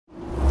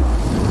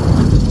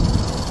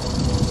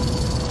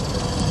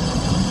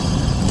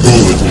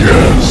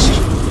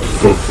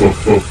For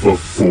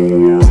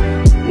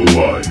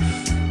life.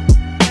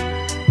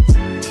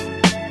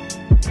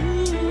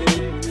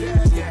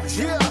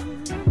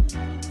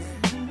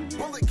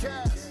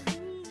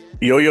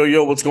 Yo, yo,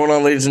 yo, what's going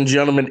on, ladies and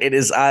gentlemen? It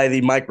is I,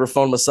 the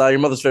microphone messiah, your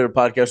mother's favorite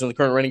podcast, and the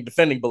current reigning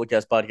defending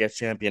Bulletcast podcast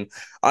champion.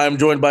 I am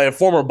joined by a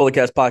former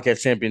Bulletcast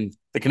podcast champion,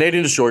 the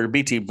Canadian Destroyer,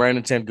 BT,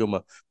 Brandon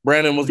Tanguma.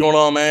 Brandon, what's going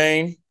on,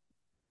 man?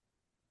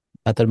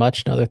 Nothing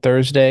much. Another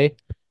Thursday.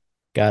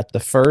 Got the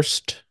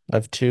first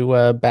of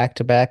two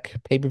back-to-back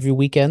pay-per-view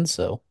weekends,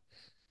 so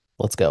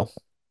let's go.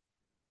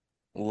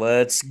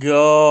 Let's go.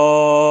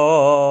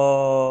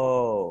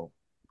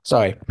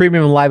 Sorry,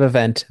 premium live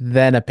event,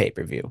 then a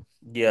pay-per-view.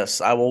 Yes,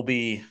 I will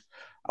be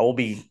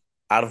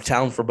out of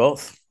town for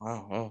both.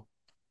 Wow.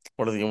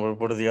 What are the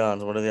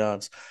odds? What are the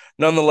odds?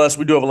 Nonetheless,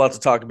 we do have a lot to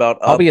talk about.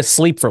 I'll be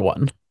asleep for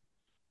one.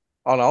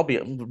 Oh, no,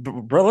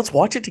 bro. Let's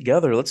watch it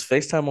together. Let's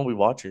FaceTime when we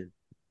watch it.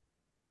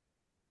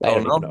 I Oh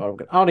don't even no. know.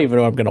 I don't even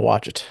know I'm gonna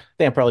watch it. I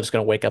think I'm probably just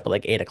gonna wake up at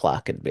like 8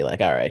 o'clock and be like,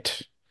 all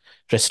right,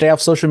 just stay off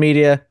social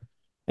media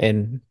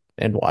and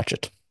watch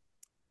it.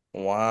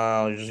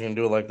 Wow, you're just gonna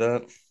do it like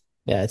that?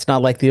 Yeah, it's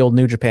not like the old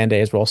New Japan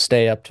days where I'll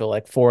stay up till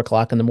like 4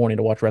 o'clock in the morning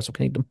to watch Wrestle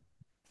Kingdom.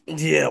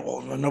 Yeah,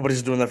 well,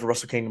 nobody's doing that for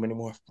Wrestle Kingdom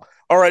anymore.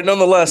 All right,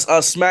 nonetheless,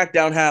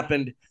 SmackDown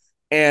happened,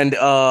 and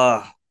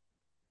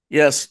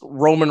yes,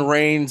 Roman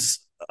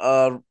Reigns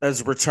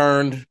has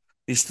returned.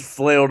 He's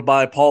flailed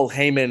by Paul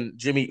Heyman,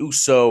 Jimmy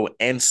Uso,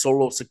 and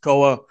Solo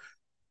Sikoa.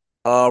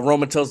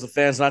 Roman tells the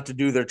fans not to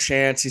do their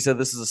chants. He said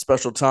this is a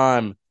special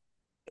time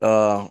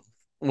uh,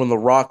 when The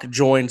Rock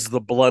joins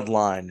the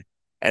Bloodline,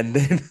 and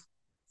then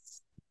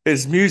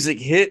his music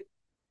hit.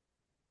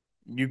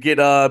 You get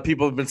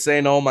people have been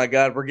saying, "Oh my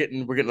God, we're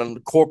getting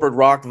corporate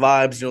rock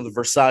vibes." You know, the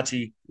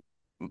Versace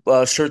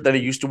shirt that he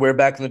used to wear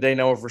back in the day,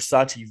 now a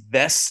Versace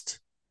vest,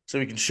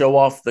 so he can show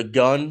off the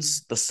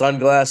guns. The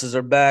sunglasses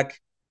are back.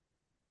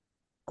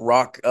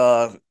 Rock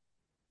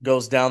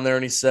goes down there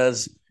and he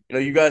says, "You know,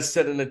 you guys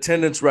set an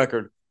attendance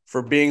record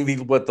for being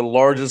the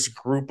largest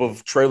group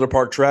of trailer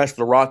park trash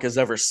The Rock has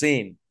ever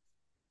seen."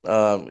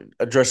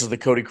 Addresses the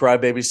Cody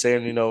Crybaby,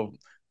 saying, "You know,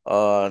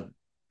 uh,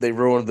 they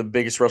ruined the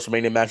biggest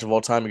WrestleMania match of all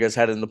time. You guys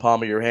had it in the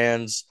palm of your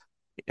hands."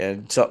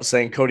 And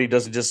saying Cody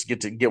doesn't just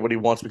get to get what he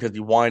wants because he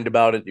whined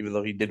about it, even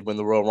though he did win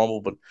the Royal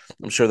Rumble. But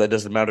I'm sure that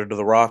doesn't matter to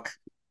The Rock.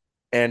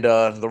 And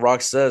The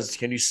Rock says,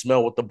 "Can you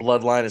smell what the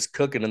bloodline is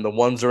cooking? And the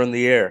ones are in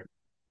the air."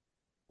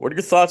 What are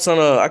your thoughts on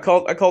I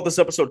call this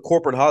episode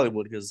corporate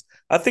Hollywood because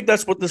I think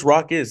that's what this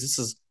Rock is. This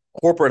is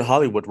corporate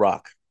Hollywood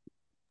Rock.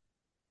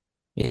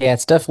 Yeah,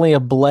 it's definitely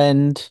a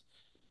blend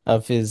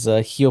of his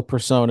heel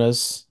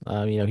personas.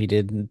 He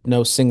did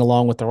no sing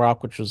along with The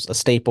Rock, which was a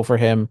staple for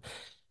him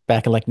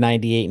back in like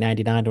 98,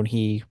 99 when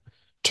he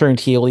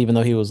turned heel, even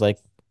though he was like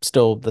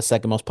still the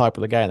second most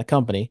popular guy in the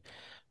company.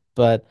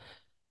 But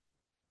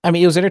I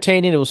mean, it was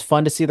entertaining. It was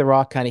fun to see The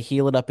Rock kind of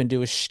heel it up and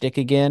do his shtick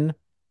again.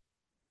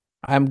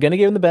 I'm gonna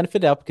give him the benefit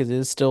of the doubt because it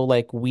is still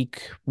like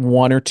week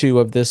one or two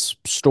of this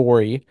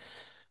story.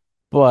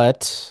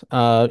 But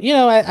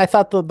I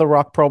thought the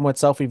Rock promo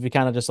itself, if you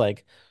kind of just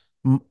like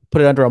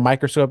put it under a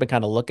microscope and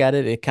kind of look at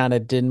it, it kind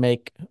of didn't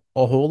make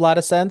a whole lot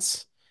of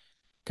sense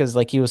because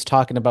like he was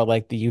talking about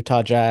like the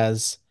Utah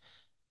Jazz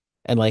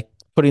and like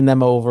putting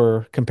them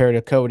over compared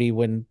to Cody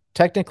when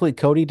technically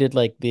Cody did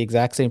like the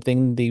exact same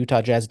thing the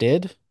Utah Jazz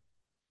did.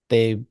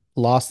 They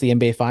lost the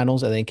NBA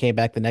Finals and then came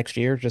back the next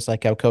year, just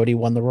like how Cody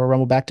won the Royal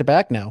Rumble back to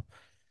back. Now,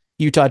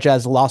 Utah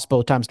Jazz lost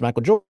both times to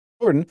Michael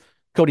Jordan.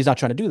 Cody's not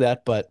trying to do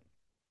that, but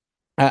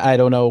I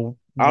don't know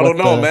I don't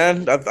what know, the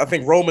man. I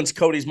think Roman's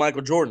Cody's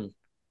Michael Jordan,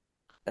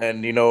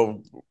 and you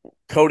know,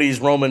 Cody's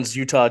Roman's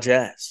Utah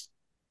Jazz.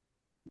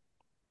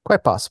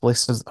 quite possibly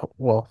says,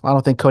 well, I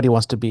don't think Cody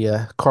wants to be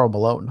a Karl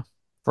Malone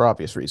for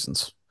obvious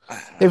reasons.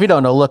 If you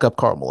don't know, look up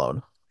Karl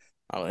Malone.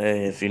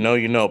 Hey, if you know,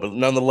 you know. But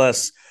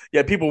nonetheless,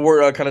 yeah, people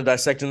were kind of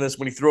dissecting this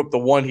when he threw up the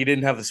one. He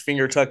didn't have his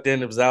finger tucked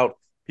in; it was out.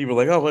 People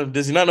were like, "Oh, well,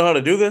 does he not know how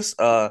to do this?"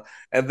 And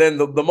then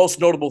the most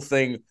notable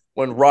thing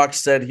when Rock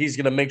said he's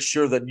going to make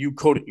sure that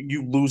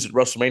you lose at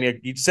WrestleMania.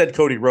 He said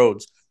Cody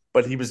Rhodes,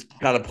 but he was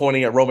kind of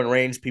pointing at Roman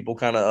Reigns. People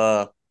kind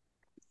of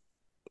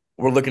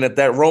were looking at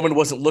that. Roman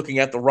wasn't looking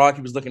at the Rock;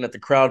 he was looking at the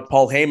crowd.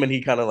 Paul Heyman,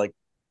 he kind of like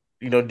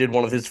did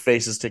one of his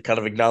faces to kind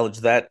of acknowledge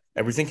that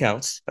everything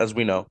counts, as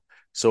we know.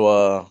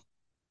 So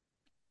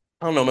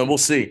I don't know, man. We'll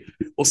see.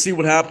 We'll see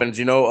what happens.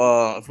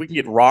 If we can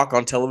get Rock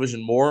on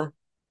television more,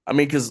 I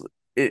mean, because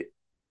it,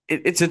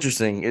 it's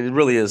interesting. It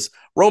really is.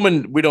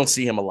 Roman, we don't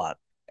see him a lot,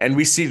 and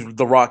we see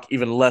The Rock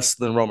even less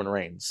than Roman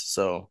Reigns.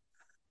 So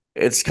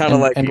it's kind of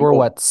And like and we're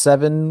what,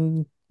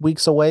 7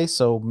 weeks away,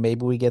 so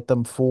maybe we get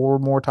them four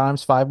more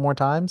times, five more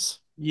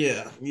times.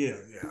 yeah.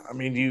 I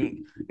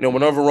mean,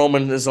 whenever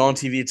Roman is on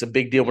TV, it's a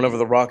big deal. Whenever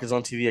The Rock is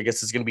on TV, I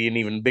guess it's going to be an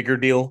even bigger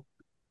deal.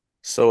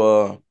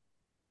 So,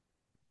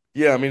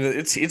 yeah, I mean,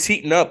 it's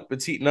heating up.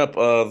 It's heating up.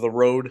 The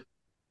road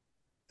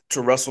to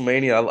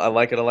WrestleMania. I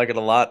like it. I like it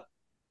a lot.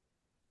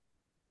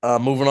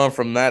 Moving on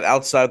from that,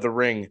 outside the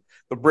ring,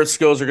 the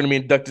Briscoes are going to be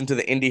inducted into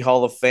the Indie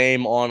Hall of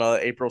Fame on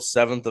April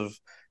 7th of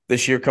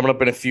this year, coming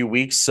up in a few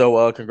weeks.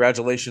 So,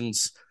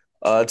 congratulations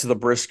to the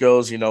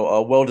Briscoes.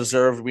 Well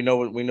deserved. We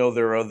know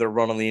their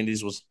run on the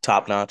Indies was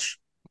top notch.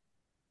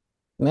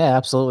 Yeah,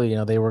 absolutely.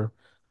 They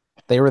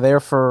were there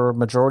for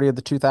majority of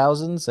the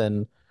 2000s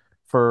and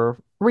for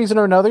reason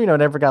or another,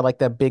 never got like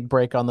that big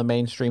break on the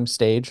mainstream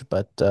stage,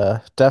 but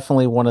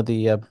definitely one of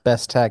the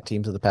best tag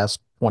teams of the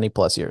past 20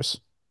 plus years.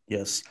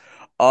 Yes.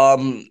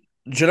 Um,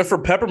 Jennifer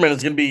Pepperman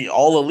is going to be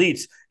all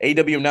elite.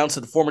 AEW announced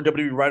that the former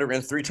WWE writer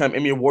and three-time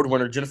Emmy Award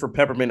winner Jennifer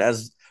Pepperman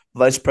as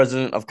Vice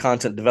President of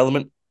Content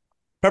Development.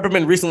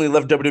 Pepperman recently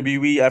left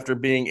WWE after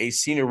being a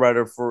senior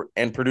writer for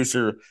and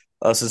producer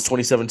since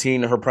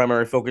 2017. Her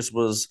primary focus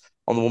was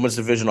on the women's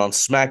division on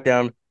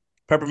SmackDown.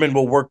 Pepperman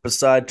will work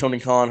beside Tony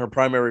Khan. Her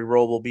primary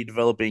role will be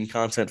developing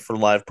content for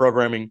live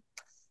programming.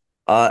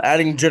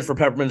 Adding Jennifer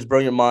Pepperman's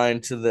brilliant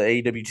mind to the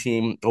AEW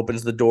team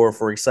opens the door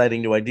for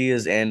exciting new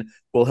ideas and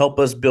will help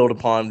us build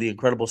upon the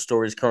incredible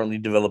stories currently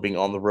developing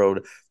on the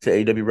road to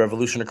AEW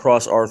Revolution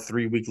across our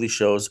three weekly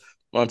shows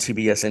on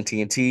TBS and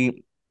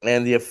TNT.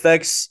 And the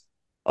effects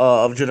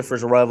of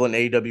Jennifer's arrival in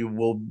AEW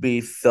will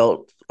be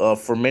felt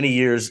for many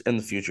years in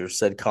the future,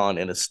 said Khan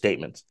in a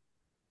statement.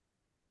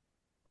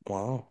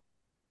 Wow.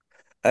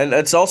 And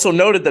it's also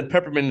noted that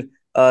Pepperman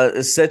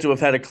is said to have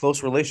had a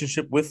close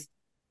relationship with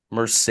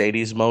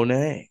Mercedes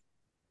Moné.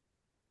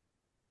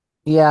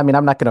 Yeah, I mean,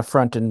 I'm not gonna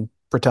front and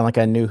pretend like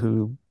I knew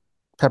who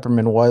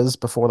Pepperman was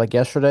before like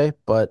yesterday,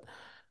 but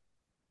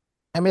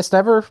I mean, it's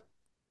never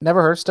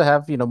hurts to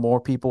have,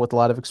 more people with a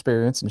lot of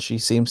experience, and she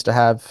seems to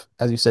have,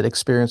 as you said,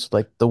 experience with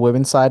like the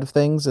women's side of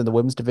things in the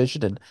women's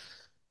division. And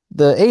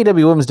the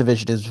AEW women's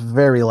division is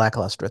very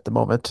lackluster at the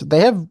moment.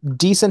 They have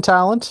decent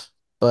talent,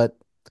 but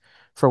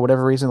for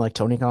whatever reason, like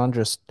Tony Khan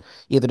just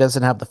either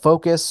doesn't have the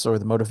focus or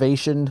the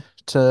motivation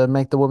to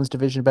make the women's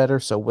division better.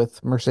 So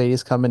with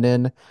Mercedes coming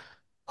in,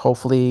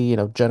 hopefully,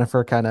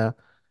 Jennifer kind of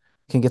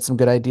can get some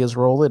good ideas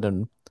rolling,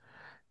 and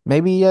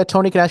maybe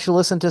Tony can actually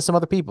listen to some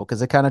other people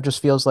because it kind of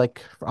just feels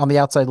like on the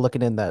outside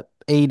looking in that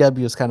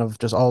AEW is kind of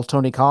just all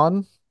Tony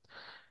Khan.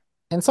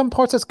 In some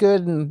parts it's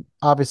good, and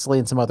obviously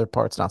in some other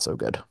parts not so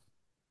good.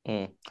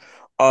 Mm.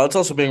 It's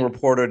also being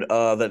reported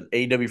that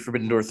AEW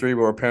Forbidden Door 3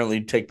 will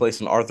apparently take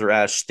place in Arthur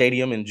Ashe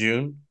Stadium in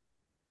June.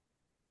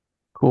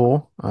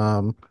 Cool.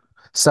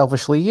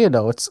 Selfishly,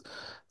 it's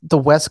the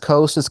West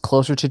Coast is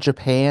closer to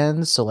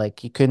Japan, so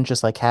like you couldn't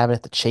just like have it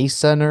at the Chase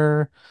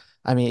Center.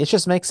 I mean, it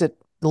just makes it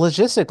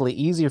logistically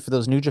easier for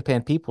those New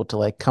Japan people to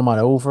like come on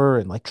over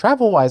and like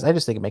travel wise, I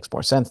just think it makes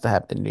more sense to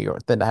have it in New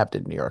York than to have it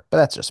in New York. But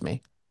that's just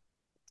me.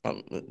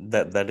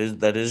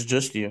 That is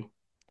just you.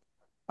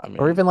 I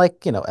Or mean, even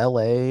like,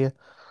 LA,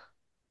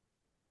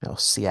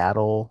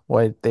 Seattle.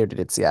 Well, they already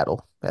did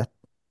Seattle.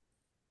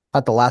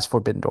 Not the last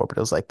Forbidden Door, but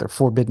it was like their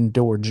Forbidden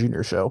Door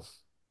Junior show.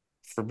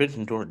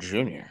 Forbidden Door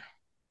Junior.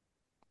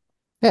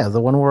 Yeah,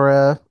 the one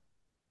where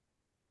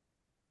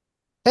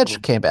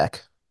Edge came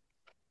back.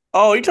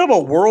 Oh, you talking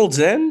about World's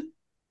End?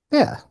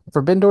 Yeah,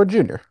 Forbidden Door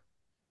Junior.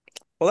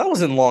 Well, that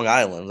was in Long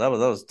Island.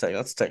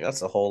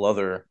 That's a whole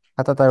other.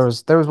 I thought there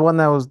was one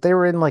that was they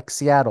were in like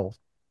Seattle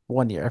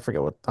one year. I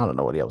forget what I don't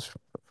know what he was.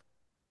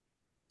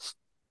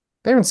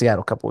 They were in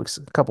Seattle a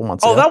couple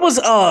months Oh, ago. that was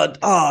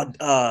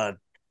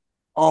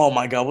oh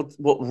my God,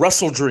 what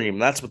Wrestle Dream?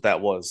 That's what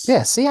that was.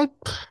 Yeah, see, I'm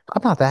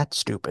not that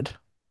stupid.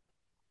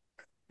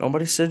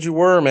 Nobody said you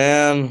were,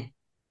 man.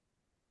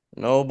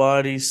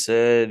 Nobody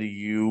said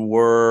you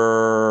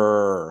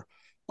were.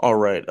 All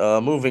right.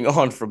 Moving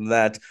on from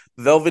that,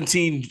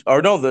 Velveteen,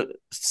 or no, the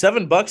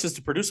 $7 is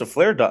to produce a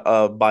Flair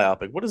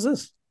biopic. What is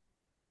this?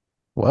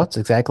 Well, it's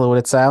exactly what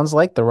it sounds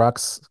like. The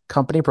Rock's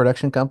company,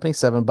 production company,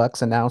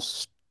 $7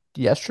 announced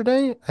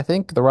yesterday. I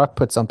think The Rock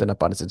put something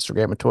up on his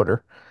Instagram and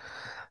Twitter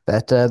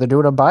that they're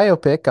doing a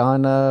biopic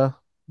on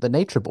the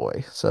Nature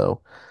Boy.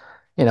 So,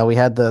 we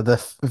had the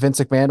Vince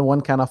McMahon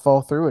one kind of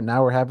fall through, and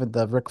now we're having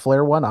the Ric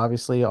Flair one,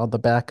 obviously on the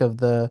back of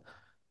the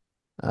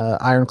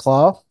Iron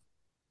Claw.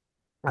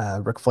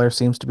 Ric Flair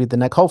seems to be the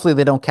next. Hopefully,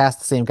 they don't cast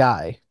the same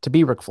guy to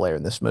be Ric Flair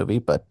in this movie,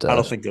 but I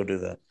don't think they'll do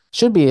that.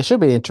 should be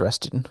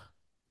interesting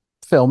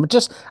film.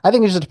 I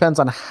think it just depends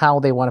on how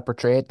they want to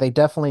portray it. They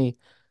definitely,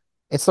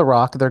 it's The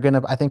Rock. They're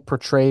gonna, I think,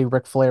 portray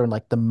Ric Flair in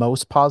like the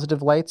most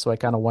positive light. So I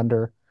kind of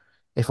wonder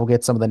if we'll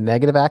get some of the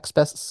negative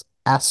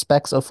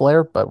aspects of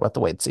Flair, but we'll have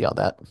to wait and see on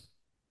that.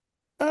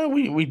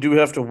 We do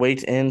have to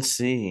wait and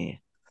see.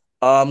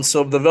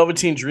 So the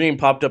Velveteen Dream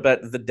popped up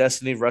at the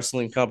Destiny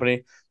Wrestling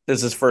Company. This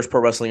is his first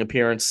pro wrestling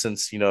appearance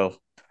since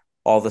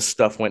all this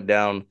stuff went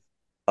down.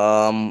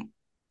 Um,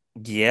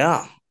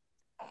 yeah,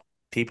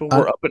 people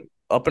Un were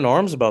up in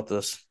arms about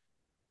this.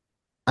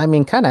 I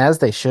mean, kind of as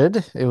they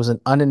should. It was an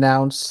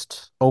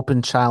unannounced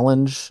open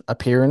challenge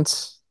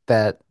appearance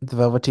that the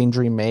Velveteen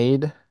Dream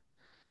made.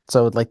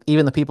 So like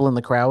even the people in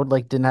the crowd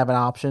like didn't have an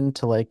option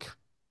to like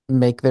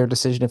make their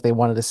decision if they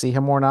wanted to see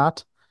him or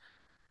not.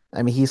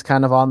 I mean, he's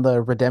kind of on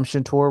the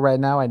redemption tour right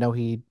now. I know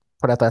he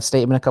put out that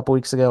statement a couple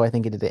weeks ago. I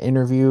think he did the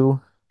interview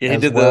Yeah, he as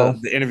did the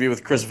well. the interview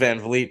with Chris Van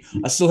Vliet.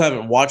 I still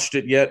haven't watched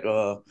it yet.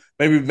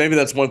 Maybe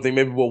that's one thing.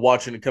 Maybe we'll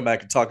watch it and come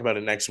back and talk about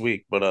it next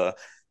week. But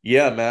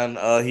yeah, man.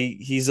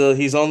 He's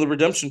on the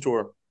redemption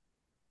tour.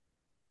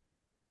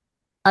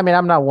 I mean,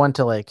 I'm not one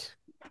to like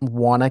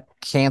want to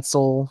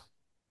cancel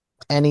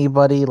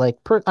anybody.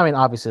 I mean,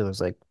 obviously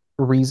there's like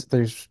reason,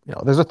 there's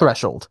a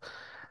threshold,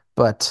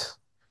 but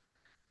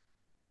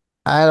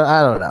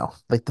I don't know.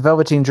 Like the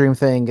Velveteen Dream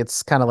thing,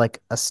 it's kind of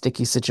like a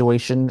sticky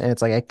situation, and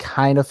it's like I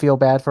kind of feel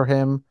bad for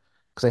him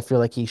because I feel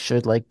like he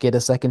should like get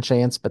a second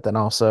chance, but then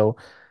also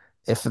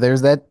if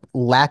there's that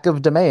lack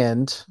of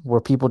demand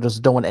where people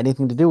just don't want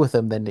anything to do with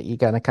him, then you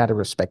gotta kind of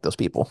respect those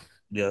people.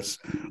 Yes,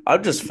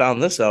 I've just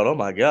found this out. Oh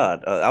my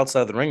God!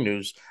 Outside the ring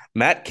news,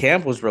 Matt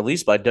Camp was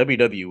released by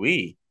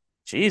WWE.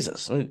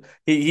 Jesus,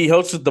 he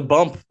hosted the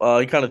bump.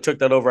 He kind of took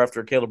that over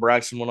after Caleb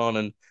Braxton went on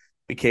and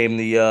became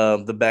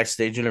the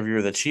backstage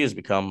interviewer that she has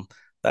become.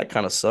 That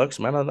kind of sucks,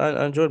 man.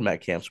 I enjoyed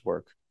Matt Camp's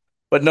work,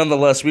 but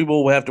nonetheless, we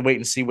will have to wait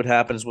and see what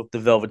happens with the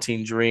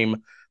Velveteen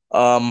Dream.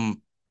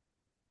 Um,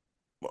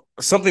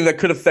 Something that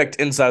could affect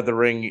inside the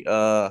ring.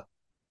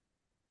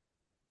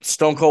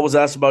 Stone Cold was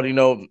asked about,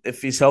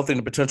 if he's healthy in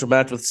a potential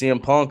match with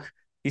CM Punk.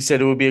 He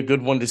said it would be a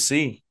good one to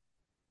see.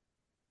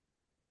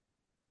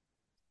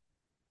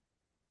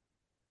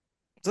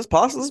 Is this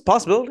possible? Is this a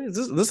possibility?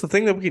 Is this the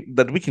thing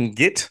that we can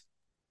get?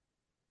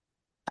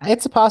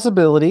 It's a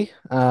possibility.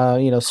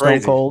 Stone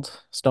Crazy.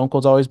 Cold. Stone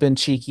Cold's always been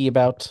cheeky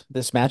about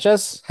this match,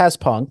 as has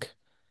Punk.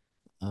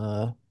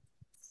 Uh,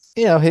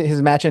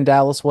 his match in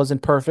Dallas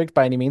wasn't perfect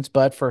by any means,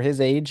 but for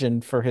his age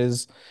and for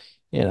his,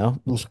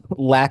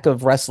 lack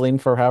of wrestling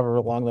for however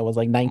long that was,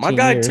 like My 19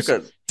 guy took years,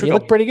 a took he a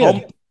looked pretty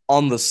good. bump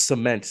on the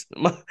cement.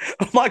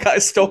 My guy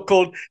Stone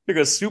Cold took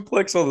a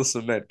suplex on the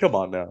cement. Come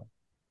on now.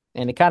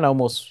 And it kind of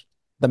almost,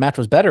 the match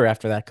was better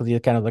after that because he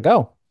kind of like,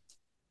 oh,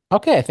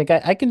 okay, I think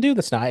I can do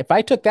this now. If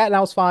I took that and I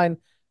was fine,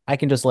 I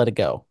can just let it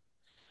go.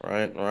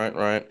 Right, right,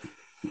 right.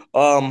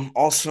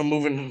 Also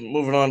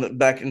moving on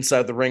back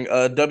inside the ring.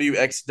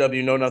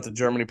 WXW, no, not the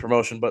Germany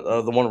promotion, but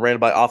the one ran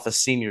by Office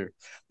Senior.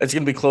 It's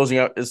going to be closing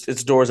out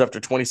its doors after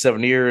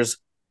 27 years.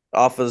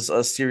 Offa's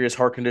a serious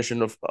heart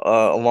condition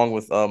along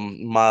with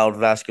mild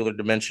vascular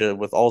dementia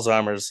with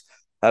Alzheimer's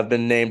have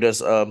been named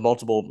as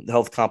multiple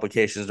health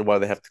complications to why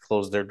they have to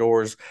close their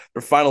doors.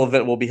 Their final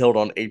event will be held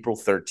on April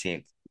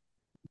 13th.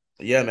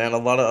 Yeah, man, a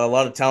lot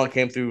of talent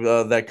came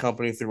through that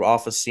company through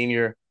Office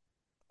Senior.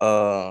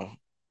 Uh,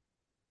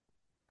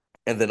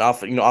 and then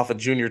Alpha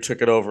Junior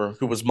took it over,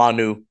 who was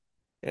Manu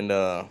in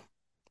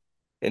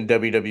in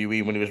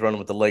WWE when he was running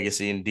with the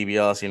Legacy and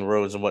DiBiase and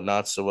Rhodes and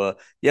whatnot. So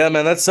yeah,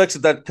 man, that sucks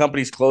that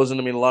company's closing.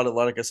 I mean,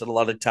 like I said, a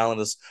lot of talent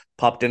has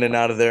popped in and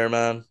out of there,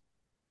 man.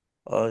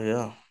 Oh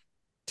yeah,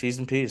 T's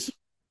and P's.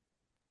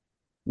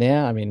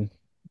 Yeah, I mean,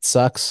 it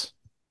sucks.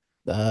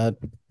 Uh,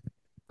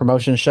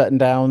 Promotion shutting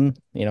down,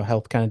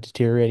 health kind of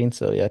deteriorating.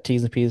 So yeah,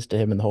 T's and P's to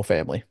him and the whole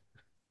family.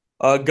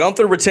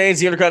 Gunther retains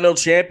the Intercontinental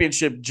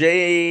Championship.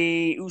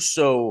 Jay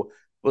Uso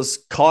was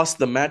cost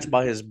the match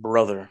by his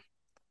brother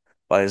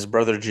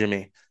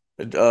Jimmy.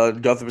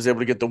 Gunther was able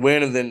to get the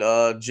win, and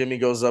then Jimmy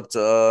goes up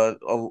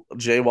to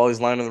Jay while he's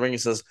lying in the ring. He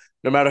says,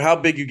 "No matter how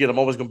big you get, I'm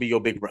always going to be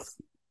your big brother."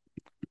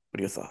 What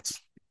are your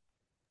thoughts?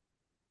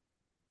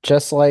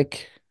 Just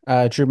like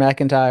Drew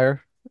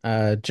McIntyre,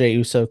 Jey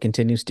Uso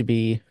continues to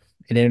be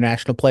an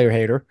international player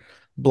hater,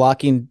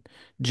 blocking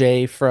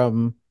Jay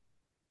from,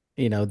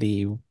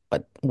 the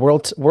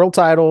world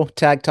title,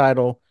 tag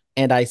title,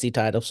 and IC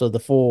title. So the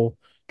full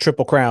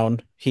triple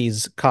crown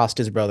he's cost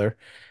his brother.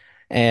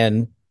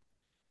 And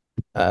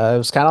it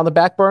was kind of on the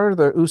back burner,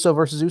 the Uso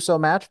versus Uso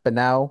match, but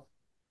now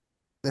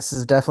this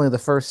is definitely the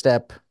first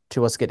step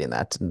to us getting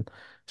that, and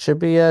should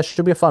be a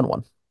fun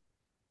one.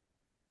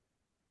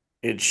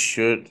 It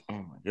should. Oh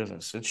my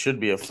goodness, it should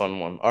be a fun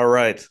one. All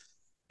right.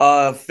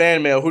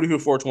 Fan mail. Who do you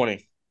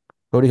 420?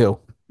 Who do you?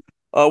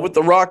 With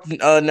The Rock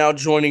now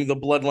joining the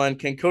Bloodline,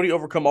 can Cody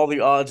overcome all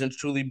the odds and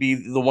truly be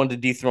the one to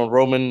dethrone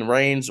Roman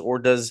Reigns, or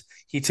does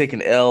he take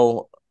an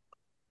L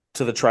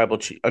to the Tribal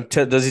Chief?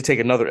 Does he take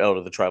another L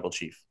to the Tribal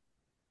Chief?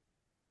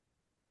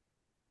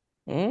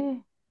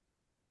 Hmm?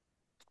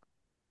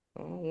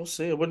 We'll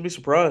see. I wouldn't be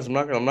surprised. I'm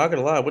not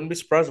gonna lie. I wouldn't be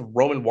surprised if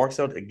Roman walks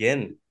out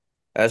again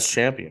as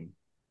champion.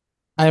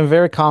 I am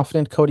very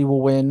confident Cody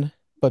will win,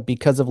 but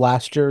because of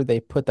last year, they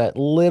put that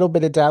little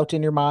bit of doubt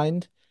in your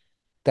mind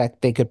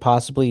that they could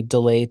possibly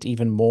delay it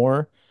even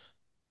more.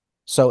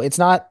 So it's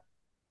not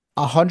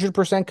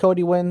 100%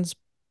 Cody wins,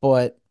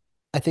 but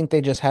I think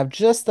they just have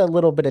just a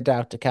little bit of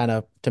doubt to kind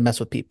of to mess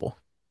with people,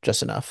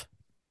 just enough.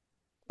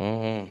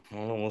 Well,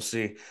 we'll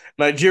see.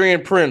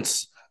 Nigerian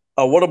Prince.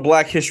 What a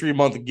Black History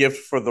Month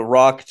gift for The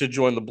Rock to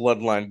join the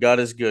Bloodline. God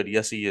is good.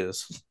 Yes, he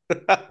is.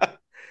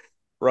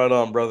 Right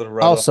on, brother.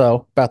 Right on.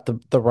 Also, about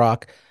the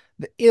Rock,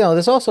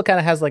 this also kind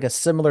of has like a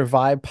similar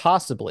vibe,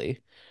 possibly,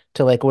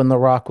 to like when The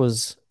Rock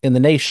was in the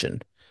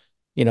Nation.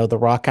 The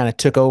Rock kind of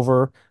took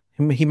over.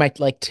 He might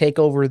like take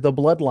over the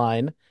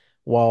bloodline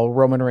while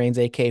Roman Reigns,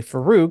 aka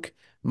Farouk,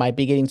 might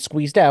be getting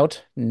squeezed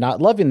out,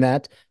 not loving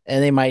that,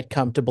 and they might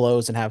come to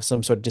blows and have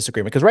some sort of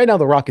disagreement. Because right now,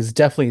 The Rock is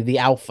definitely the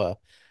alpha,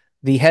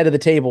 the head of the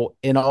table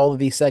in all of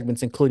these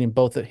segments, including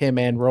both of him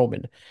and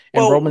Roman.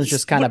 And Well, Roman's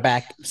just kind of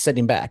back,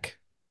 sitting back.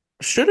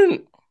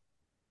 shouldn't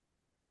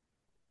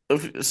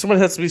if someone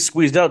has to be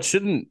squeezed out?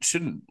 Shouldn't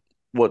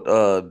what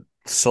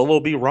Solo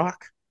be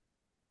Rock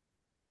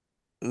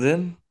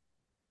then?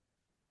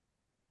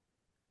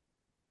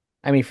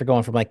 I mean, if you're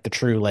going from like the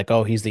true, like,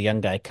 oh, he's the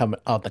young guy coming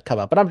on the come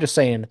up, but I'm just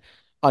saying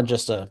on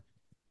just a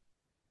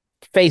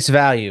face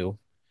value,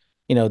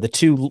 the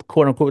two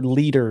quote unquote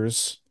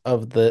leaders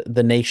of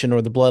the nation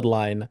or the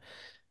bloodline.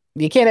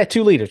 You can't have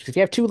two leaders because if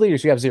you have two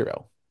leaders, you have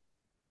zero.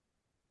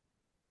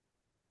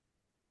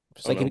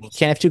 Just Oh like no, you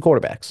can't have two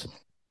quarterbacks.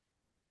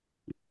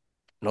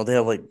 no, they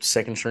have like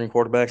second string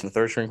quarterbacks and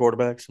third string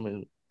quarterbacks. I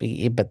mean, But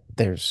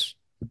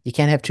you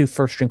can't have two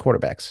first string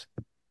quarterbacks.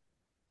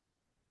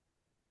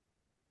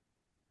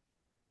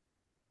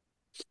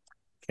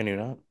 can you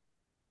not?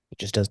 It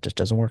just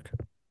doesn't work.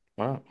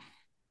 Wow.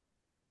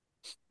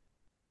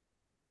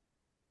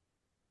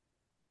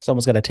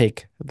 Someone's got to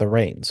take the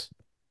reins.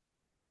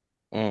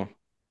 Mm,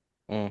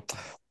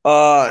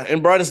 mm.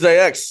 In Brightest Day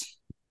X,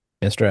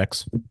 Mr.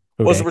 X.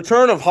 was the Okay.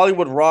 return of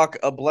Hollywood Rock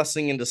a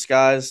blessing in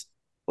disguise?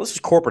 Well, this is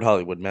corporate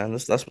Hollywood, man.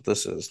 That's what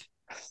this is.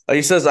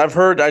 He says, I've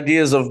heard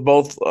ideas of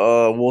both.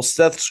 Will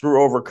Seth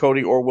screw over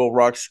Cody or will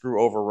Rock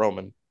screw over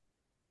Roman?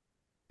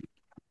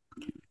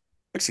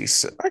 I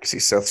can see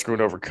Seth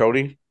screwing over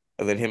Cody,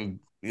 and then him,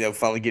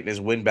 finally getting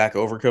his win back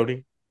over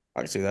Cody.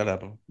 I can see that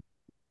happen.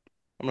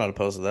 I'm not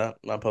opposed to that.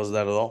 I'm not opposed to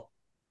that at all.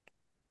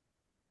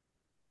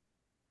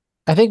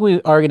 I think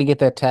we are going to get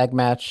that tag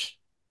match,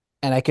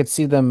 and I could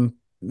see them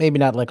maybe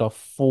not like a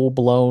full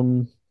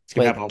blown It's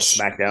gonna like happen on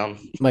SmackDown.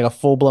 like a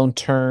full blown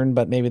turn,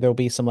 but maybe there'll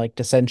be some like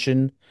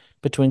dissension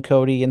between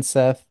Cody and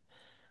Seth.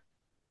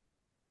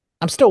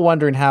 I'm still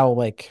wondering how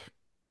like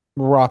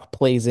Rock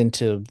plays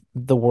into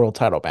the world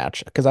title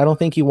match because I don't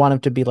think you want him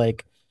to be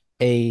like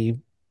a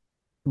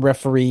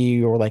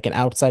referee or like an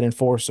outside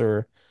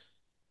enforcer.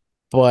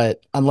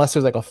 But unless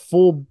there's like a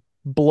full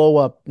blow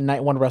up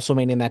night one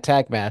WrestleMania in that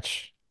tag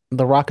match,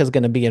 The Rock is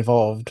going to be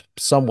involved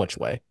some which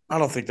way. I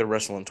don't think they're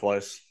wrestling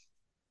twice.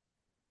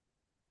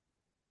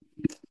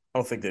 I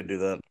don't think they do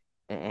that.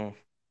 Uh-uh.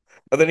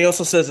 And then he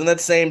also says, in that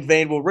same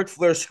vein, will Ric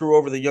Flair screw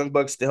over the Young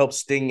Bucks to help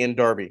Sting and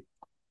Darby?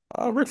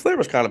 Ric Flair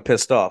was kind of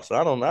pissed off, so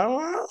I don't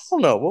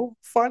know. We'll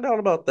find out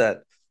about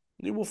that.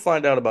 We will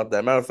find out about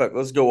that. Matter of fact,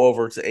 let's go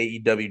over to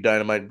AEW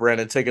Dynamite.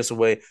 Brandon, take us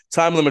away.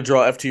 Time limit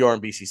draw, FTR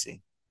and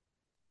BCC.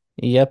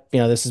 Yep,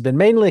 this has been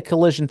mainly a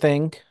collision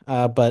thing,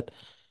 but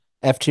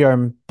FTR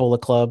and Bullet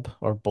Club,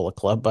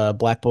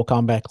 Blackpool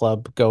Combat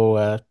Club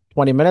go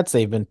 20 minutes.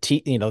 They've been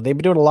doing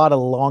a lot of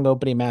long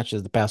opening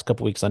matches the past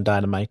couple weeks on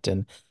Dynamite,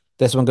 and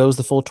this one goes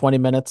the full 20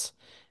 minutes.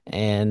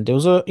 And it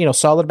was a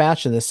solid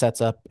match, and this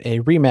sets up a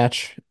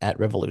rematch at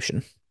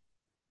Revolution.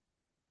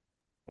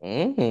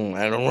 And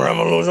a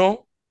revolution.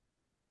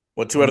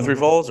 What, two out of three Mhm.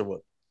 falls or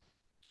what?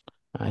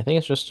 I think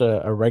it's just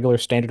a regular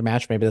standard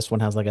match. Maybe this one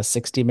has like a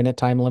 60-minute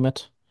time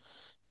limit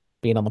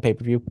being on the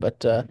pay-per-view.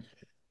 But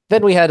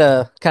then we had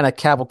a kind of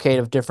cavalcade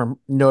of different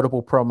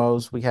notable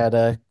promos. We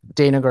had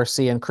Dana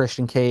Garcia and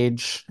Christian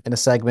Cage in a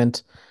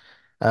segment.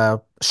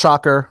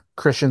 Shocker,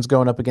 Christian's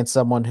going up against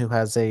someone who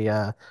has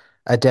a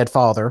dead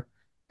father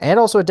and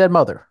also a dead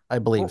mother, I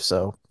believe. Bro,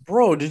 So,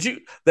 bro, did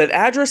you that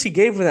address he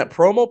gave in that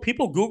promo?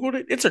 People Googled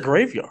it. It's a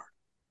graveyard.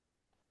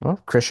 well,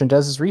 Christian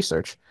does his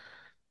research.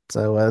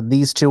 So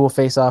these two will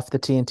face off the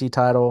TNT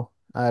title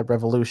at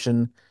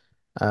Revolution.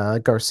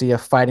 Garcia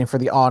fighting for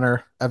the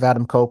honor of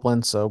Adam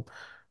Copeland. So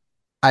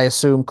I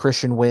assume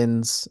Christian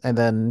wins, and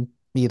then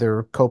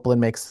either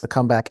Copeland makes the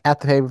comeback at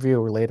the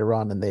pay-per-view or later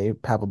on, and they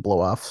have a blow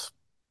off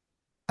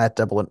at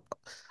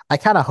I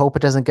kind of hope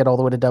it doesn't get all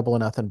the way to Double or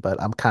Nothing,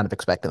 but I'm kind of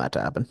expecting that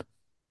to happen.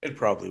 It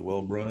probably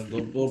will, bro.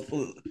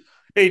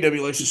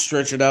 AEW likes to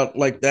stretch it out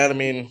like that. I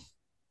mean,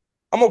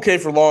 I'm okay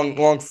for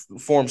long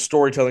form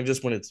storytelling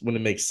just when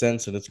it makes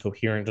sense and it's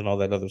coherent and all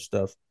that other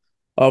stuff.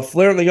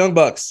 Flair and the Young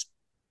Bucks.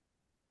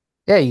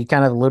 Yeah, you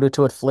kind of alluded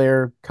to it.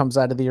 Flair comes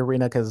out of the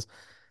arena because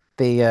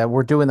they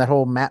were doing that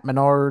whole Matt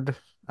Menard,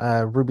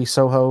 Ruby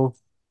Soho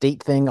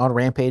date thing on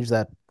Rampage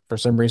that for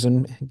some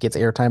reason gets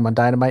airtime on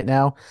Dynamite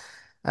now.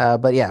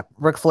 But yeah,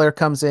 Ric Flair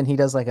comes in. He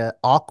does like an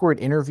awkward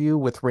interview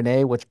with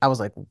Renee, which I was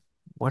like,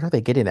 what are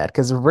they getting at?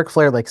 Because Ric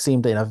Flair like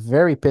seemed in a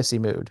very pissy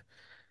mood.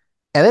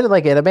 And then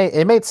like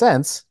it made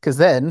sense because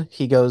then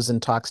he goes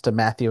and talks to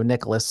Matthew and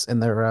Nicholas in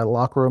their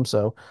locker room.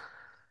 So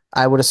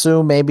I would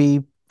assume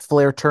maybe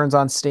Flair turns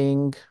on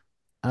Sting,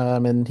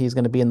 and he's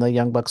going to be in the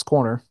Young Bucks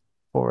corner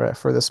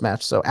for this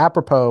match. So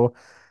apropos,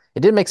 it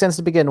didn't make sense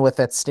to begin with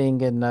that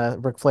Sting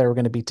and Ric Flair were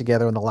going to be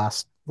together in the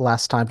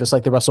last time, just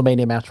like the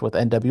WrestleMania match with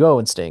NWO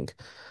and Sting.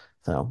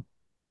 So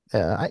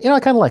I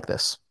kind of like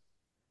this.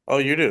 Oh,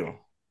 you do.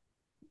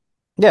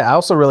 Yeah, I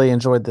also really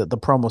enjoyed the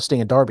promo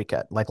Sting and Darby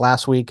cut. Like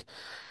last week,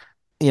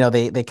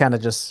 they kind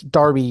of just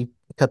Darby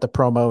cut the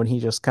promo and he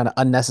just kind of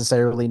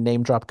unnecessarily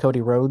name dropped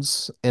Cody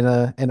Rhodes in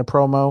a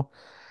promo,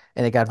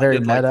 and it got I very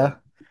did like meta.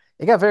 that.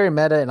 It got very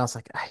meta, and I was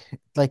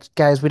like,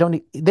 guys, we don't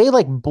need. They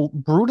like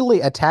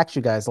brutally attacked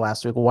you guys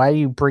last week. Why are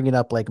you bringing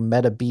up like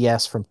meta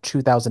BS from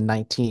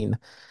 2019?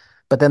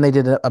 But then they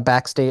did a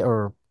backstage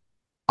or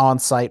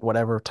on-site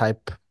whatever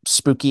type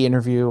spooky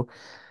interview.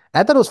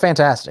 I thought it was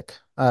fantastic.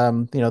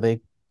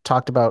 They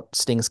talked about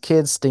Sting's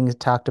kids. Sting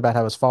talked about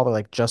how his father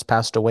like just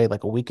passed away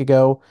like a week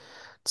ago.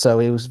 So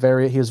he was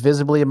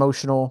visibly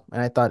emotional,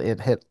 and I thought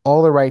it hit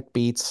all the right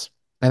beats.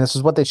 And this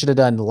is what they should have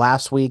done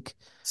last week.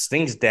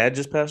 Sting's dad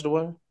just passed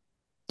away.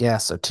 Yeah,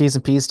 so T's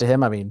and P's to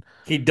him. I mean,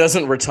 He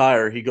doesn't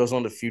retire. He goes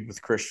on to feud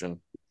with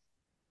Christian.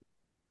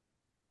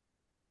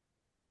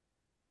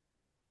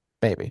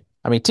 maybe.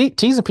 I mean,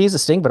 T's and P's to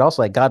Sting, but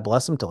also like God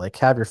bless him to like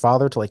have your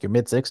father to like your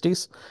mid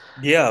 60s.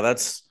 Yeah,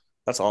 that's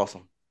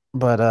awesome.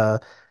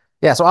 But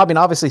yeah, so I mean,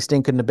 obviously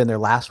Sting couldn't have been there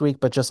last week,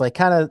 but just like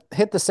kind of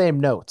hit the same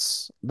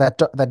notes. That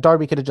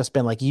Darby could have just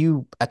been like,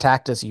 "You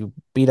attacked us, you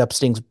beat up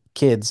Sting's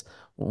kids.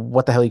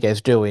 What the hell are you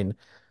guys doing?"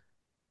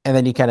 And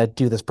then you kind of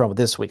do this promo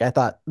this week. I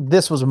thought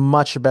this was a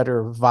much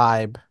better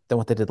vibe than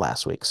what they did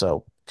last week.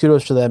 So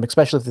kudos to them,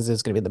 especially if this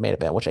is going to be the main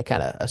event, which I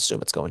kind of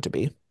assume it's going to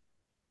be.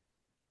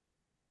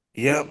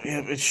 Yep,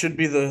 yep. It should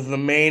be the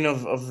main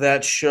of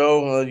that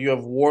show. You have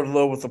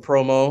Wardlow with the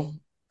promo.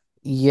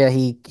 Yeah,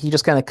 he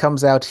just kind of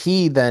comes out.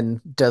 He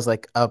then does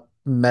like a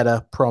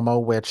meta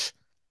promo, which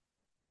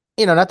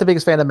not the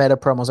biggest fan of meta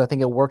promos. I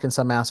think it worked in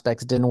some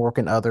aspects, didn't work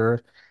in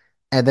other.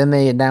 And then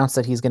they announced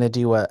that he's going to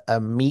do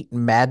a Meat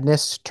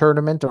Madness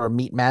tournament or a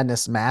Meat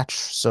Madness match.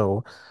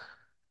 So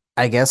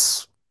I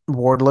guess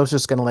Wardlow's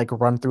just going to like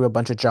run through a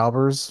bunch of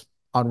jobbers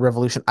on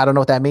Revolution. I don't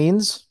know what that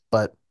means,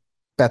 but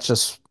that's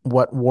just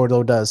what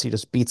Wardlow does. He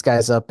just beats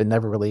guys up and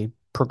never really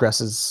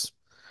progresses,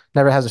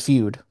 never has a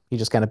feud. He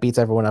just kind of beats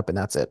everyone up and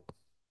that's it.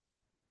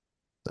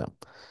 So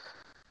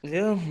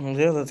Yeah,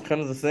 yeah, that's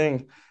kind of the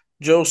thing.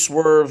 Joe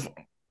Swerve,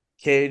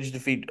 Cage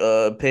defeat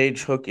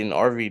Page, Hook, and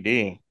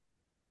RVD.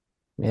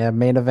 yeah,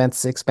 main event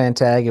 6-man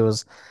tag. It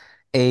was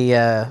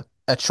a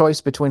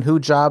choice between who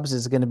jobs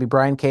is going to be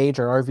Brian Cage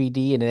or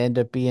RVD, and it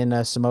ended up being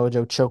Samoa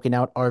Joe choking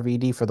out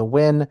RVD for the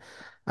win.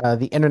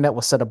 The internet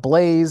was set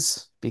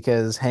ablaze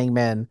because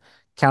Hangman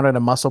counted a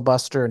muscle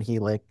buster and he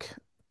like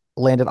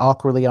landed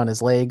awkwardly on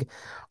his leg.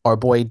 Our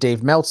boy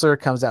Dave Meltzer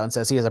comes out and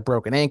says he has a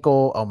broken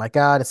ankle. Oh my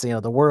God, it's the end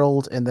of the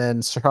world. And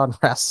then Sean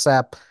Ross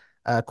Sapp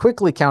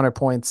quickly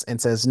counterpoints and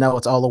says, no,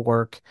 it's all a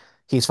work.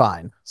 He's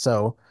fine.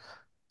 So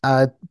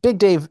Big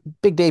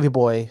Davy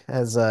Boy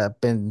has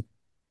been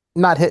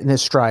not hitting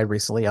his stride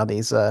recently on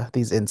these I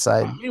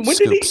inside mean,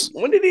 scoops.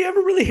 when did he ever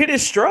really hit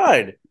his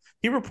stride?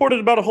 He reported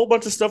about a whole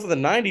bunch of stuff in the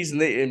 '90s,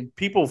 and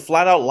people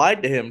flat out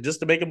lied to him just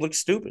to make him look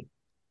stupid.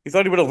 He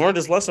thought he would have learned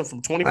his lesson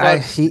from 25 I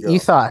years you ago.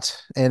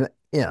 thought, and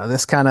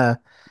this kind of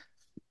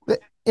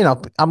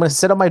I'm going to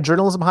sit on my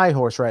journalism high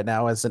horse right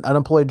now as an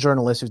unemployed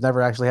journalist who's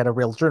never actually had a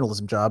real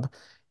journalism job.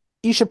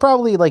 You should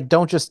probably like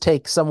don't just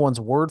take someone's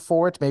word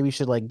for it. Maybe you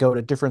should like go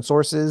to different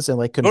sources and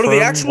like Go to the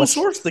confirm actual what's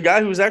source, the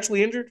guy who was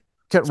actually injured.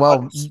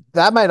 well,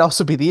 that might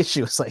also be the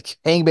issue. It's like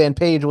Hangman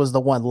Page was the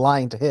one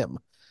lying to him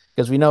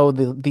because we know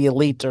the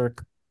elite are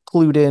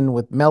clued in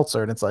with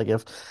Meltzer, and it's like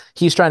if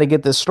he's trying to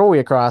get this story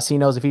across, he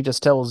knows if he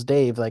just tells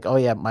Dave like, "Oh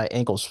yeah, my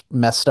ankle's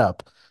messed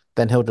up,"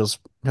 then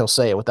he'll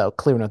say it without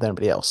clearing with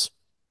anybody else.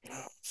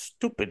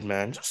 Stupid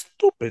man, just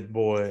stupid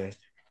boy.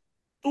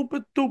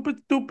 Stupid,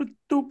 stupid, stupid,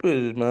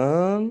 stupid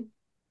man.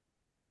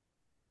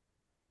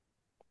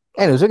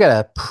 Anyways, we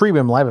got a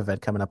premium live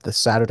event coming up this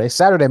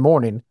Saturday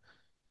morning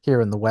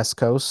here in the West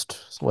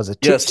Coast. Was it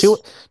Yes, 2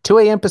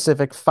 a.m.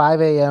 Pacific,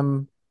 5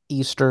 a.m.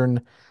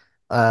 Eastern,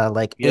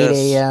 like 8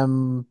 yes,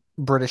 a.m.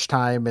 British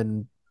time,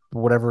 and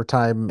whatever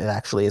time it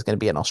actually is going to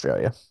be in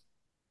Australia.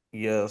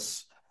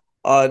 yes.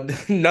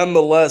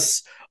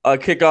 Nonetheless,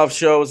 kickoff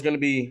show is going to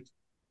be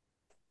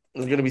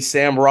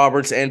Sam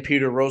Roberts and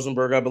Peter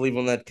Rosenberg, I believe,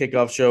 on that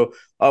kickoff show.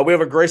 We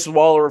have a Grayson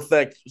Waller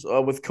effect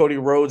with Cody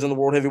Rhodes and the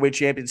World Heavyweight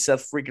Champion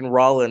Seth freaking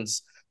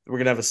Rollins. We're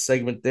gonna have a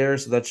segment there,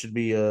 so that should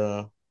be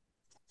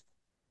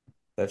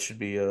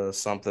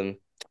something.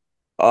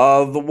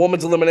 The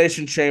women's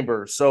elimination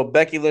chamber. So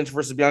Becky Lynch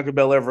versus Bianca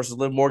Belair versus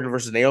Liv Morgan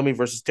versus Naomi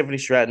versus Tiffany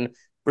Stratton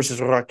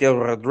versus Raquel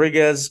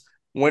Rodriguez.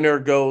 Winner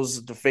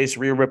goes to face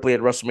Rhea Ripley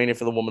at WrestleMania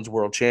for the Women's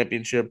World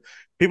Championship.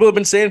 People have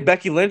been saying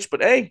Becky Lynch,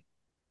 but hey,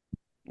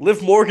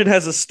 Liv Morgan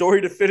has a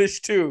story to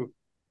finish too.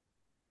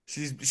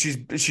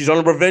 She's on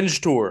a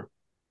revenge tour.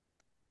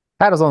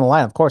 Title's on the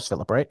line, of course,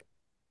 Philip, right?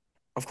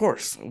 Of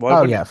course. Why Oh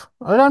wouldn't yeah. it?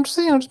 I'm just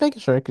just making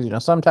sure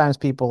because sometimes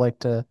people like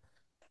to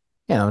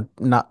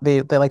not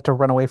they like to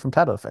run away from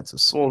title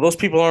defenses Well, those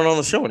people aren't on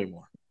the show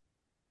anymore.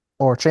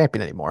 or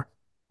champion anymore.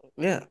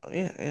 Yeah,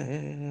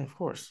 of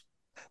course.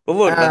 But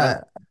look, man,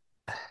 Uh,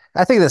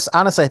 I think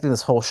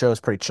this whole show is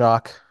pretty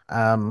chalk.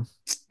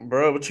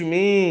 bro, what you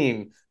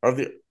mean? Are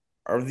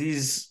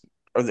these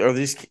are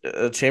these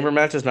chamber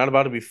matches not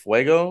about to be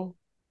fuego?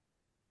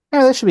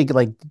 Yeah, there should be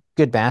like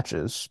good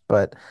matches,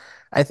 but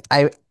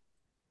I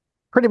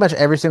pretty much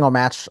every single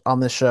match on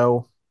this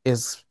show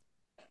is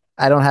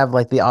I don't have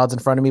like the odds in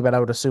front of me, but I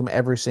would assume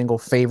every single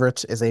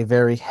favorite is a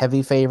very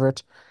heavy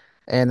favorite,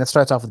 and that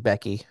starts off with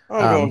Becky.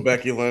 I'm going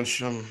Becky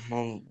Lynch.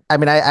 I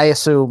mean, I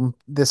assume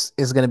this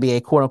is going to be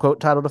a quote unquote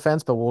title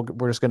defense, but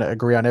we're just going to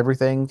agree on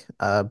everything.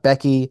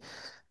 Becky,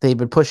 they've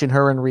been pushing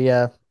her and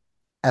Rhea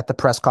at the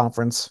press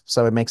conference,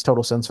 so it makes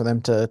total sense for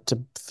them to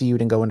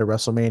feud and go into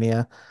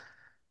WrestleMania.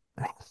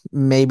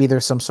 maybe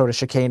there's some sort of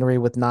chicanery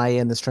with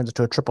Nia and this turns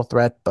into a triple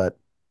threat, but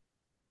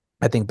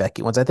I think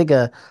Becky wins. I think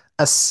a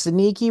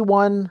sneaky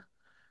one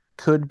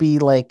could be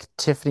like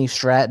Tiffany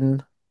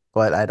Stratton,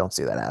 but I don't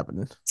see that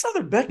happening. It's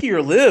either Becky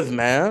or Liv,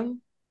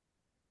 man.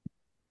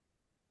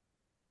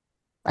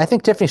 I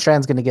think Tiffany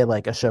Stratton's going to get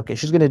like a showcase.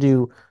 She's going to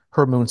do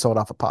her moonsault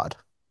off a pod.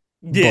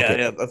 Book Yeah, it.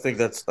 yeah. I think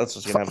that's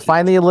what's gonna happen.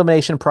 Find the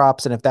elimination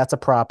props, and if that's a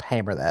prop,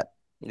 hammer that.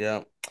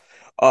 Yeah.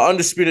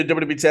 Undisputed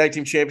WWE Tag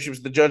Team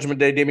Championships, the Judgment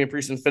Day, Damian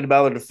Priest and Finn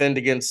Balor defend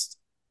against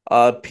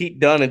Pete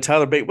Dunne and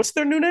Tyler Bate. What's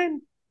their new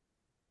name?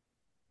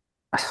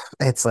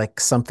 It's like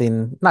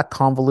something not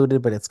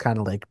convoluted, but it's kind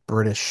of like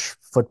British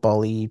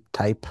football-y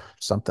type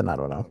something. I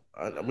don't know.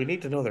 We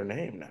need to know their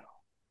name now.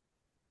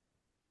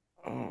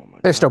 Oh my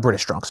They're god. still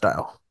British strong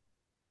style.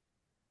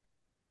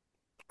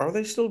 Are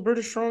they still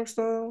British strong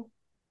style?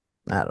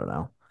 I don't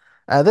know.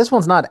 This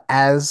one's not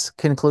as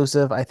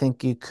conclusive. I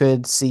think you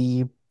could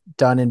see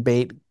Dunn and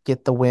Bate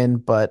get the win,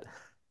 but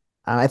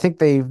I think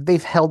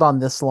they've held on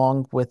this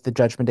long with the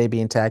Judgment Day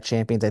being tag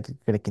champions. I think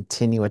they're going to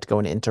continue it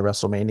going into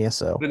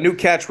WrestleMania. The New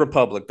Catch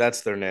Republic,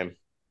 that's their name.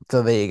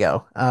 So there you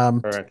go. All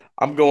right.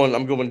 I'm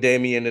going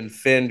Damian and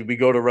Finn. We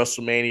go to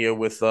WrestleMania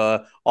with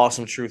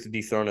Awesome Truth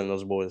dethroning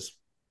those boys.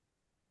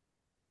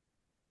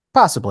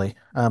 Possibly.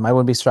 I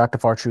wouldn't be shocked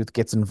if R-Truth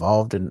gets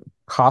involved and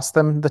costs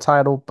them the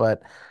title,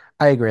 but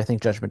I agree. I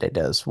think Judgment Day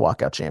does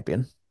walk out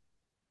champion.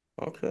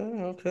 Okay,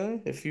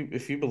 okay. If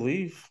you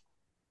believe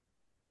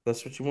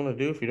that's what you want to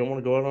do, if you don't want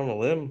to go out on a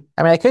limb.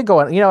 I mean, I could go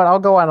on, you know what? I'll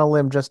go on a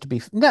limb just to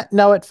be, no,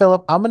 know it,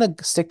 Philip. I'm going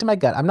to stick to my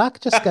gut. I'm not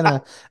just going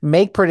to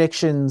make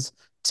predictions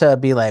to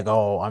be like,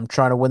 oh, I'm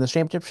trying to win this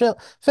championship.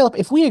 Philip,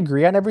 if we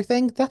agree on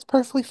everything, that's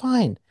perfectly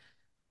fine.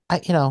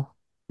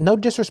 No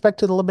disrespect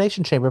to the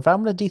Elimination Chamber. If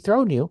I'm going to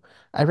dethrone you,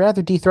 I'd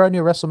rather dethrone you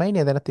at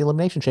WrestleMania than at the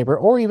Elimination Chamber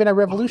or even at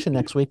Revolution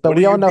next week. But What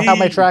do we all you know how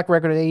my mean? track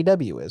record at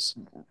AEW is.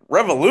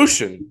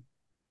 Revolution.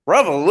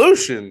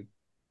 Revolution.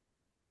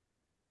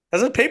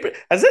 Has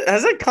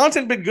that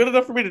content been good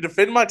enough for me to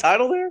defend my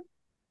title there?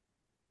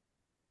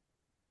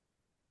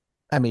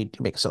 I mean,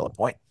 you make a solid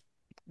point.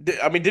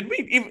 Did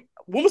we even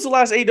when was the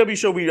last AEW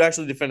show we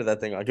actually defended that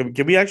thing on?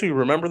 Can we actually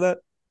remember that?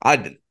 I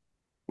didn't.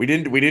 We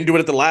didn't do it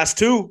at the last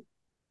two.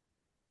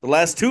 The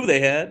last two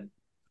they had.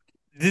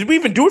 Did we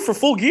even do it for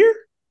Full Gear?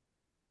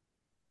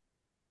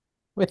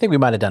 I think we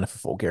might have done it for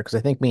Full Gear because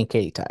I think me and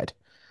Katie tied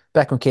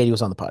back when Katie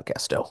was on the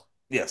podcast still.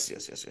 Yes,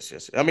 yes, yes, yes,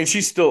 yes. I mean,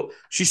 she's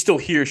still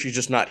here. She's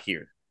just not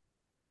here.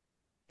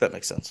 That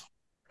makes sense.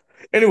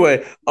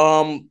 Anyway,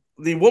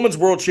 the women's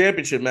world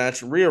championship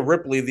match, Rhea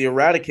Ripley, the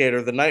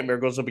Eradicator, the Nightmare,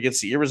 goes up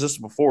against the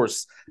Irresistible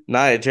Force,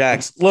 Nia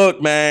Jax.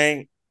 Look,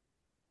 man.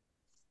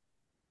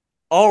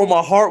 Oh,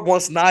 my heart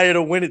wants Nia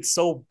to win it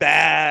so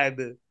bad.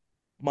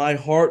 My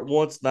heart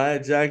wants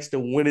Nia Jax to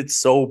win it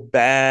so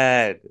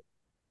bad.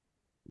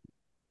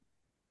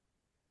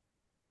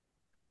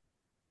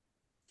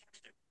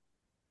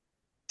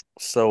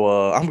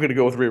 So I'm gonna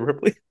go with Rhea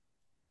Ripley.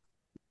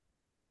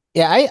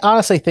 Yeah, I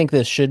honestly think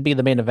this should be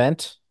the main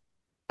event.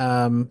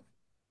 Um,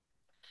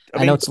 I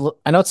mean,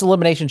 I know it's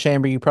Elimination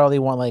Chamber. You probably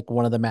want like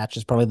one of the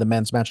matches, probably the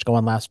men's match to go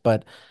on last,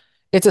 but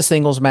it's a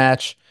singles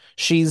match.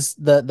 She's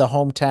the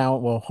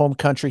hometown, well, home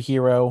country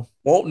hero.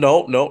 well,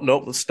 no, no,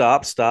 no.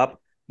 Stop,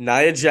 stop.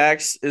 Nia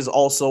Jax is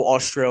also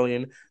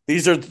Australian.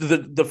 These are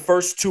the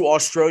first two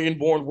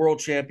Australian-born world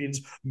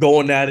champions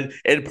going at it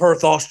in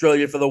Perth,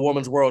 Australia, for the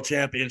women's world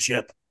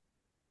championship.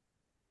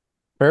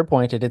 Fair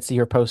point. I did see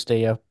her post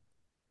a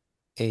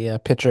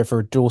picture of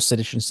her dual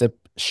citizenship.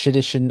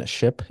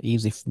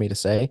 Easy for me to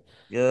say.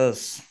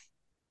 Yes.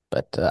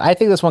 But I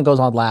think this one goes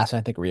on last, and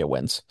I think Rhea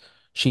wins.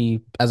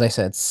 She, as I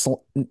said,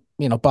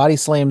 body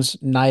slams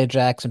Nia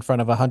Jax in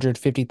front of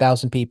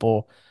 150,000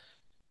 people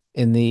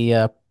in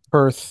the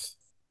Perth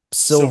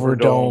Silver Silverdome,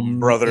 Dome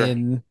brother.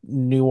 in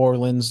New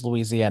Orleans,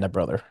 Louisiana,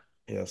 brother.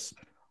 Yes.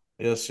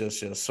 Yes,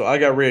 yes, yes. So I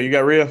got Rhea. You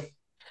got Rhea?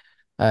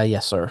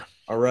 Yes, sir.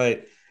 All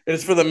right. It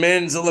is for the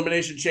men's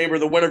elimination chamber.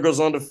 The winner goes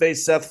on to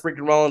face Seth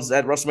freaking Rollins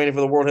at WrestleMania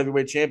for the World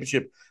Heavyweight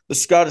Championship. The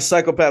Scottish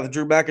Psychopath,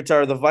 Drew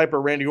McIntyre, the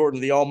Viper, Randy Orton,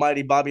 the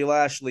Almighty Bobby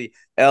Lashley,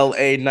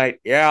 L.A. Knight,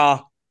 yeah,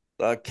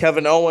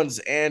 Kevin Owens,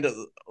 and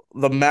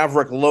the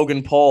Maverick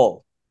Logan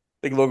Paul.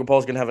 I think Logan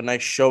Paul's going to have a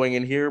nice showing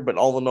in here, but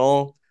all in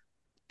all,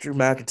 Drew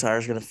McIntyre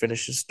is going to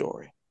finish his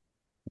story.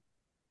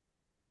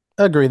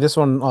 Agree. This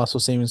one also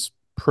seems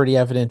pretty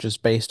evident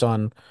just based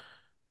on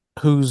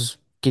who's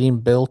getting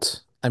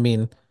built. I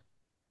mean,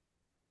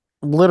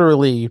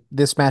 literally,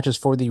 this match is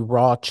for the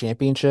Raw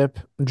Championship.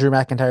 Drew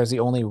McIntyre is the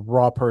only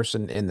Raw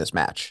person in this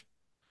match.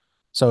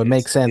 So it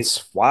makes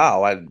sense.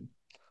 Wow, I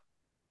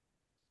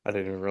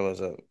didn't even realize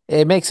that.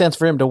 It makes sense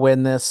for him to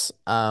win this.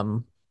 I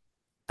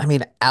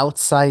mean,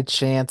 outside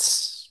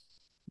chance,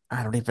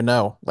 I don't even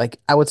know. Like,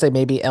 I would say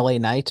maybe LA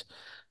Knight,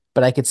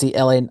 but I could see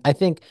LA. I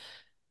think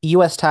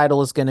US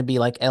title is going to be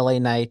like LA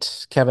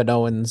Knight, Kevin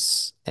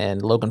Owens,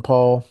 and Logan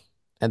Paul.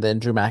 And then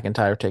Drew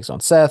McIntyre takes on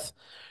Seth.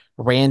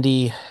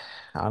 Randy,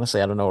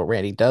 honestly, I don't know what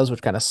Randy does,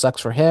 which kind of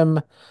sucks for him.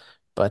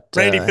 But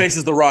Randy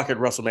faces The Rock at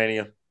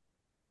WrestleMania.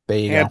 there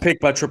you go. Handpicked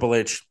by Triple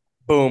H.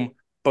 Boom.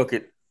 Book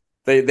it.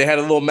 They had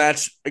a little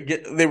match.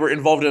 They were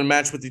involved in a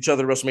match with each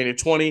other at WrestleMania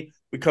 20.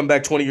 We come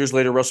back 20 years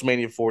later,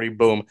 WrestleMania 40.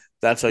 Boom.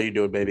 That's how you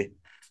do it, baby.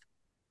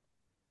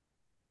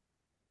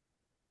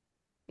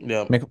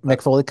 Yeah.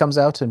 Mick Foley comes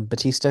out and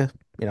Batista,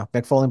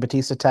 Mick Foley and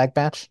Batista tag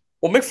match.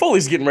 Well, Mick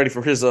Foley's getting ready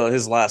for his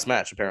last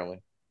match, apparently.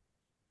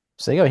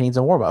 So he needs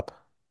a warm up.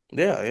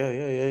 Yeah.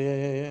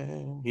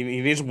 He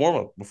needs a warm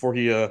up before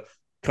he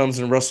comes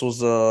and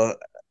wrestles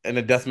in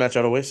a death match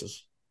at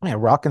Oasis. Yeah,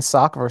 Rock and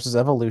Sock versus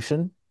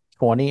Evolution,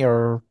 20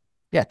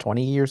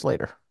 years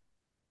later.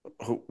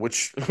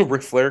 Which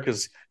Ric Flair,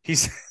 because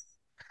he's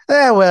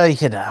Yeah, well,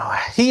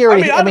 he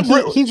already.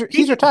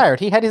 He's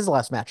retired. He had his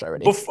last match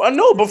already. Before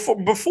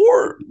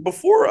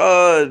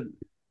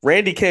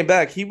Randy came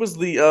back, he was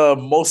the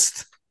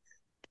most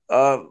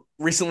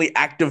recently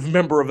active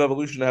member of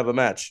Evolution to have a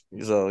match.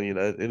 So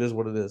it is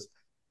what it is.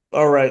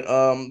 All right,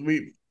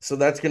 so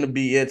that's gonna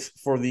be it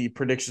for the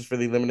predictions for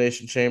the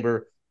Elimination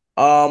Chamber.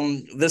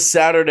 This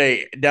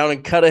Saturday down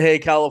in Cudahy,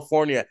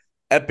 California,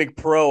 Epic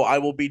Pro. I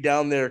will be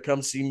down there.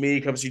 Come see me.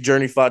 Come see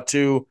Journey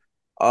Fatu.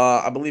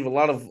 I believe a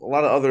lot of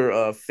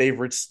other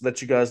favorites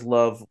that you guys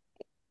love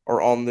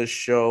are on this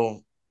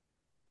show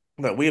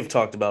that we have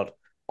talked about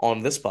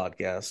on this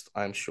podcast,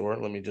 I'm sure.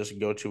 Let me just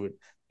go to it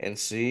and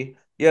see.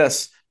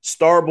 Yes,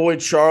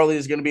 Starboy Charlie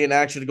is going to be in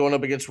action going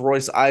up against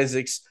Royce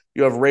Isaacs.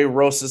 You have Ray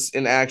Rosas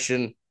in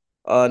action.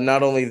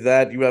 Not only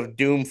that, you have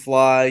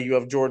Doomfly, you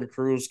have Jordan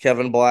Cruz,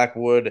 Kevin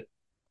Blackwood,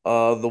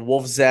 the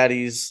Wolf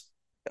Zaddies,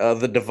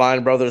 the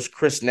Divine Brothers,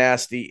 Chris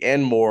Nasty,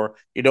 and more.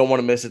 You don't want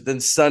to miss it. Then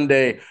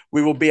Sunday,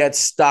 we will be at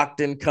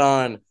Stockton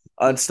Con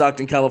in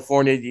Stockton,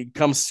 California. You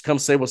come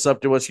say what's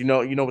up to us. You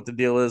know what the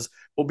deal is.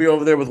 We'll be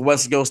over there with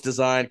West Coast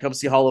Design. Come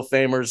see Hall of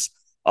Famers,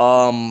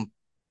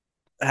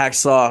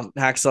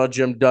 Hacksaw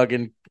Jim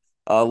Duggan,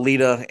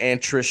 Lita,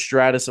 and Trish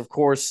Stratus, of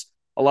course.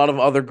 A lot of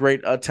other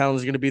great talent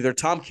is going to be there.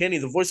 Tom Kenny,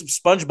 the voice of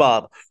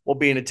SpongeBob, will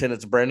be in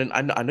attendance. Brandon,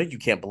 I know you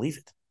can't believe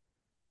it.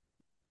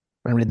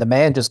 I mean, the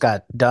man just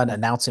got done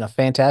announcing a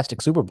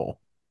fantastic Super Bowl.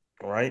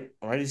 All right.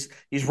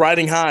 He's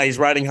riding high. He's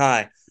riding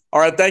high. All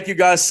right. Thank you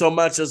guys so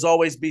much. As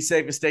always, be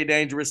safe and stay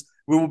dangerous.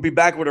 We will be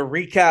back with a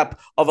recap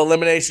of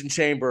Elimination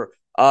Chamber.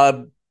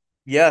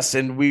 Yes,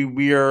 and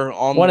we are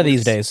on one of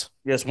these days.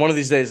 Yes, one of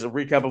these days, a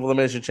recap of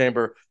Elimination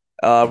Chamber.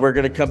 We're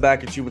going to come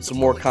back at you with some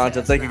more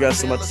content. Thank you guys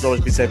so much. As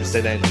always, be safe and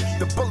stay dangerous.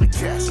 The Bullet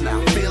Cast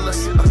now,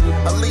 fearless,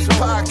 elite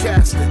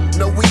podcasting.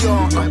 No, we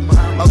on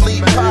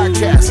elite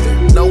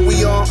podcasting. No,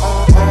 we on.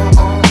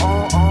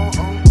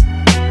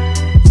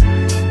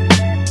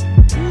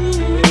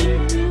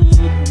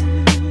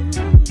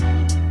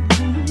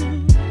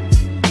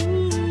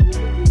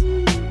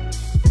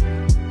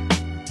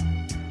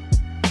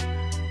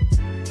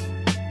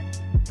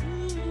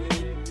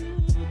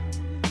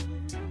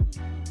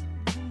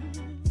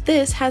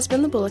 This has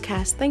been the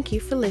Bulletcast. Thank you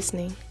for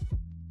listening.